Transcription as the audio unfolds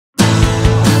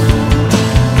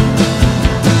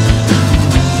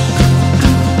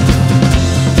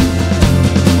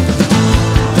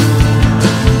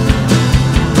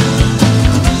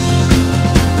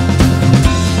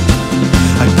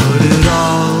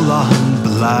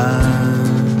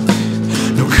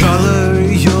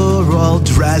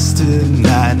poison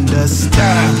and a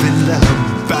stab in the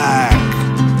back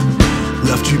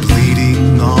left you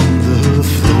bleeding on the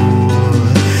floor.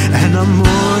 And I'm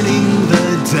mourning the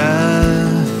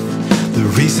death, the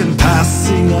recent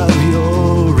passing of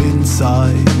your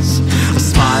insides. I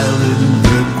smile in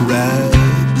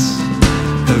regret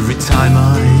every time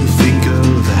I think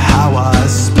of how I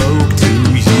spoke to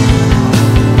you.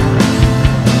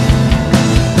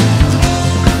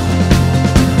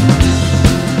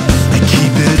 I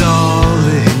keep it all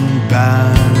in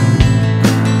back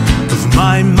of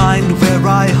my mind where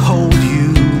I hold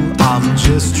you. I'm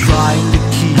just trying to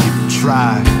keep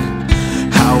track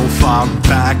how far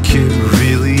back it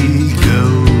really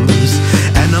goes.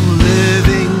 And I'm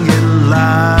living in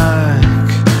lack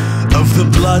of the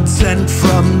blood sent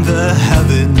from the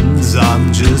heavens.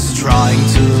 I'm just trying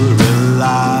to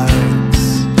relax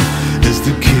as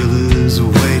the killer's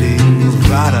waiting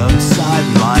right outside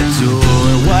my door.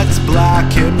 What's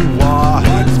black and white?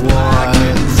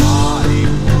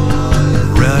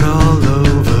 Red all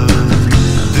over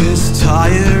this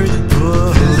tired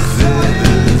book.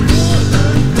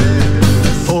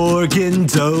 Organ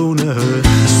donor,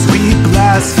 sweet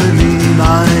blasphemy,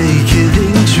 my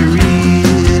giving tree.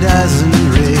 It hasn't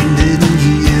rained in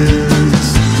years.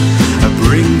 I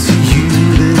bring to you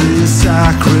this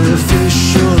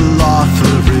sacrificial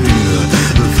offering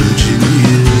of virgin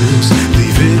years.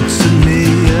 Leave it to me,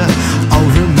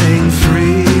 I'll remain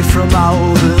free from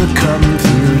all the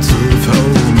comforts of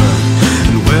home.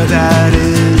 And where that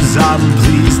is, I'm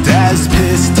pleased as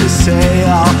pissed to say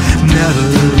I'll never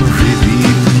really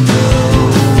know.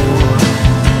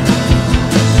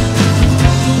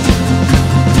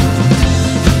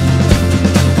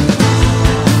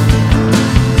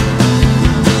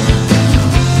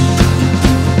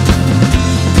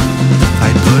 I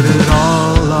put it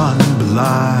all on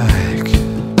black,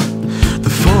 the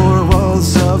four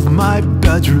walls of my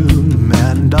bedroom,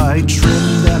 and I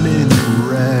trim them in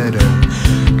red.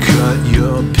 Cut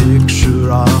your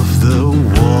picture off the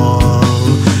wall,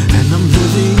 and I'm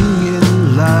living in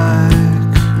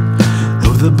lack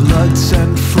of the blood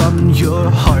sent from your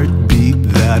heartbeat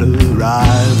that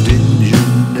arrived in your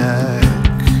neck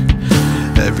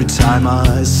every time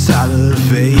I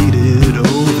salivated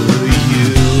over you.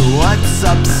 What's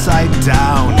upside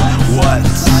down?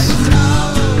 What's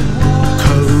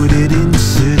coated in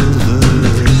silver?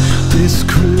 This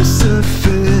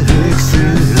crucifix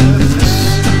is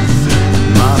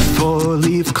my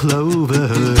four-leaf clover.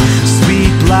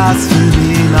 Sweet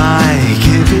blasphemy, my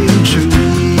giving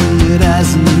tree. It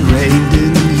hasn't rained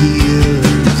in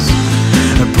years.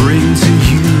 I bring to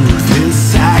you this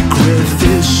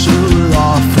sacrificial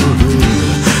offering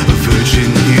of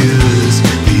virgin years.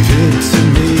 Leave it to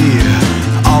me,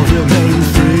 I'll remain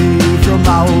free from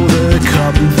all the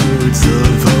comforts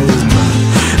of home.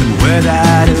 And where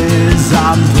that is,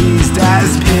 I'm pleased as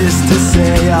pissed to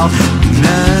say I'll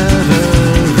never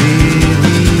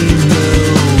really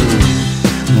know.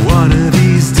 One of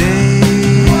these days